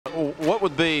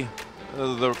would be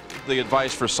the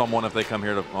advice for someone if they come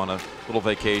here on a little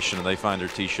vacation and they find their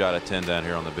tee shot at 10 down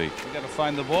here on the beach? You got to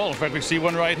find the ball. In fact, we see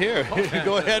one right here. Okay.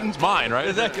 Go ahead and it's mine, right?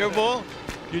 Is that your ball?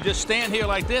 You just stand here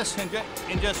like this and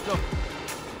just go.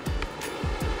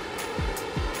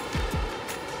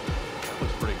 That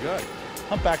looks pretty good.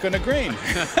 I'm back on the green.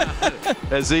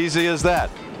 As easy as that.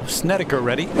 Snedeker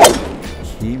ready.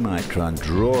 He might try and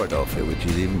draw it off it, which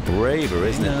is even braver,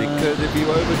 isn't it? Because if you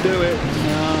overdo it,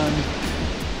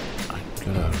 I've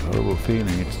got a horrible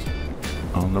feeling it's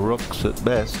on the rocks at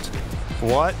best.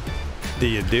 What do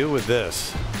you do with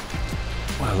this?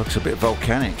 Well, it looks a bit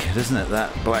volcanic, doesn't it?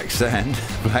 That black sand,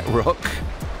 black rock.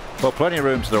 Well, plenty of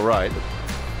room to the right.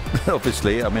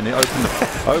 Obviously, I mean,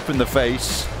 open the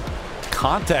face.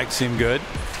 Contact seemed good.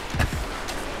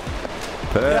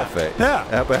 Perfect. Yeah.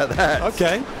 How about that?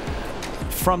 Okay.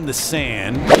 From the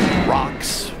sand,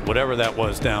 rocks, whatever that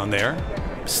was down there.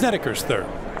 Snedeker's third.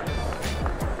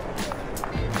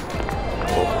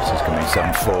 Oh, this is going to be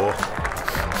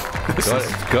 7-4.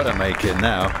 It's got to make it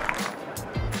now.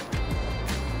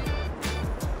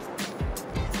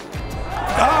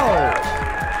 Oh!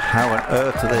 How on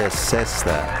earth do they assess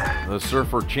that? The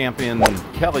surfer champion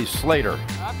Kelly Slater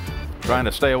trying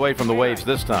to stay away from the waves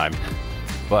this time.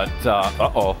 But,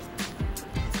 uh-oh.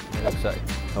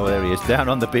 Oh, there he is, down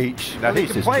on the beach. Now, he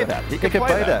can play that. He could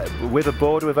play that. With a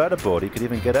board, without a board. He could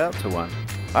even get out to one.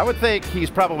 I would think he's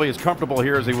probably as comfortable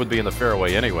here as he would be in the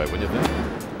fairway anyway, wouldn't you think?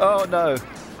 Oh, no.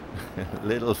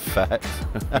 Little fat.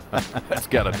 That's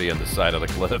got to be on the side of the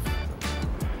cliff.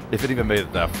 If it even made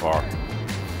it that far.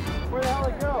 Where the hell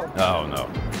did it go? Oh, no.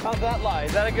 How's that lie?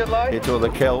 Is that a good lie? It's all the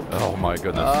kelp. Oh, my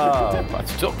goodness. Oh. I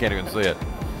still can't even see it.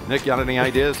 Nick, you got any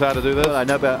ideas how to do this? Well, I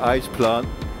know about ice plant,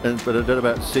 but I don't know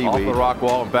about seaweed. Off the rock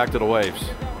wall and back to the waves.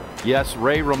 Yes,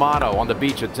 Ray Romano on the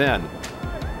beach at 10.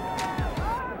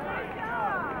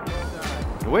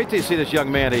 Wait till you see this young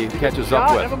man he catches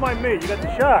up with. Never mind me. You got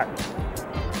the shot.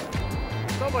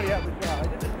 Somebody has the shot. I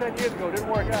did this 10 years ago. It didn't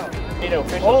work out.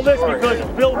 All this because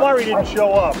Bill Murray didn't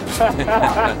show up.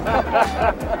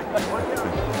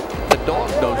 The dog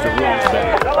knows the rules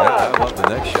better. I love the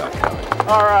next shot coming.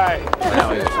 All right.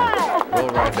 Now he's roll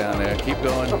right down there. Keep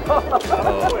going.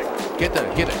 Get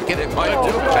it, Mike.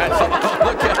 That's it. Oh,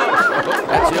 look out.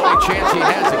 That's the only chance he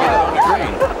has to get it on the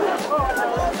green.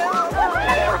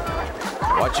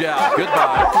 Watch out.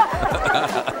 Goodbye.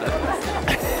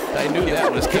 I knew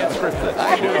that was coming.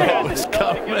 I knew that was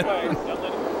coming.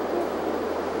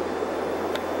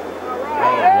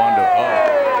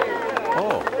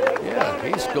 Oh, yeah.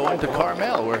 He's going to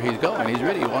Carmel where he's going. He's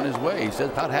really on his way. He says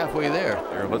about halfway there.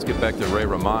 Here, let's get back to Ray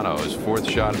Romano. His fourth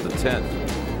shot at the 10th.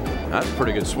 That's a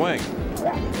pretty good swing.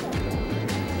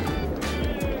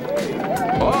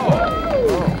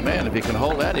 Oh, man. If he can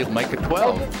hold that, he'll make it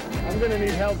 12. I'm going to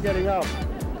need help getting up.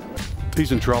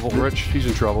 He's in trouble, Rich. He's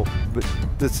in trouble. But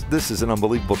this is an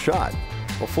unbelievable shot.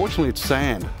 Well, fortunately, it's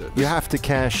sand. You have to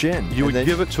cash in. You would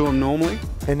give it to him normally?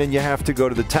 And then you have to go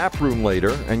to the tap room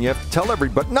later, and you have to tell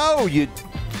everybody, no, you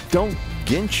don't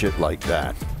ginch it like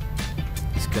that.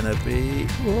 It's going to be...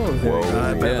 Whoa,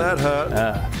 I bet that hurt.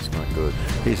 It's not good.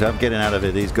 I'm getting out of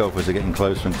it. These golfers are getting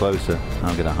closer and closer.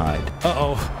 I'm going to hide.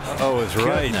 Uh-oh. Uh-oh is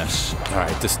right. Goodness. All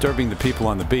right, disturbing the people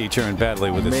on the beach are in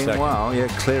badly with this second. Meanwhile, you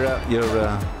clear out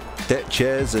your deck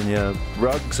chairs and your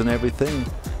rugs and everything.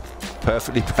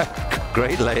 Perfectly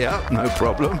great layout, no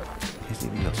problem. Is he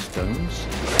off stones?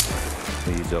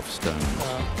 He's off stones.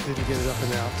 Did he get it up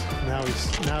and out? Now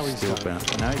he's Still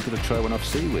bouncing. Now he's going to try one off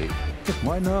seaweed.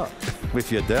 Why not?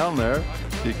 If you're down there,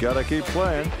 you got to keep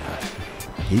playing.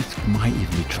 He might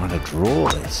even be trying to draw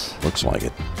this. Looks like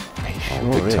it. He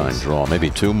sure big time draw.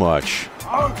 Maybe too much.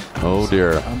 Oh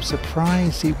dear. I'm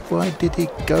surprised. Why did he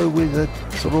go with a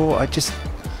draw?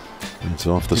 It's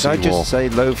off the Did I seawall. just say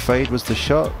low fade was the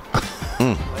shot?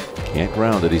 Can't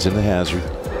ground it. He's in the hazard.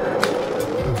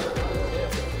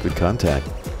 Good contact.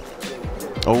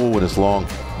 Oh, and it's long.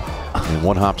 And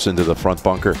one hops into the front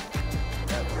bunker.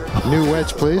 New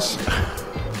wedge, please.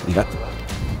 Yeah.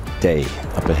 Day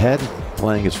up ahead,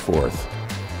 playing his fourth.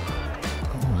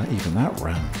 Oh, even that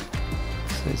ran.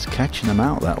 So it's catching him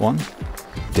out, that one.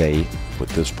 Day with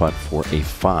this putt for a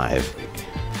 5.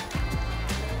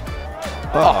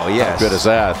 Oh, yes. How good is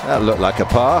that? That looked like a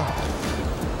par.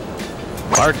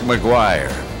 Mark McGuire.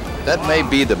 That may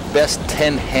be the best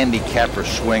 10 handicapper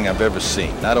swing I've ever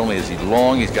seen. Not only is he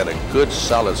long, he's got a good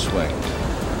solid swing.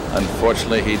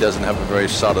 Unfortunately, he doesn't have a very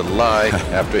solid lie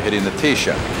after hitting the tee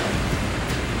shot.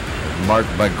 Mark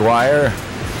McGuire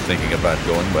thinking about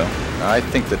going well. I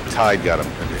think the tide got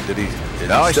him. Did he?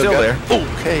 No, he's still there.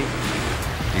 Okay.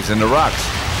 He's in the rocks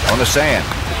on the sand.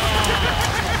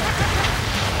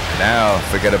 Now,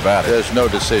 forget about it. There's no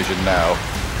decision now.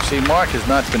 See, Mark has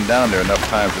not been down there enough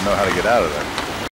times to know how to get out of there.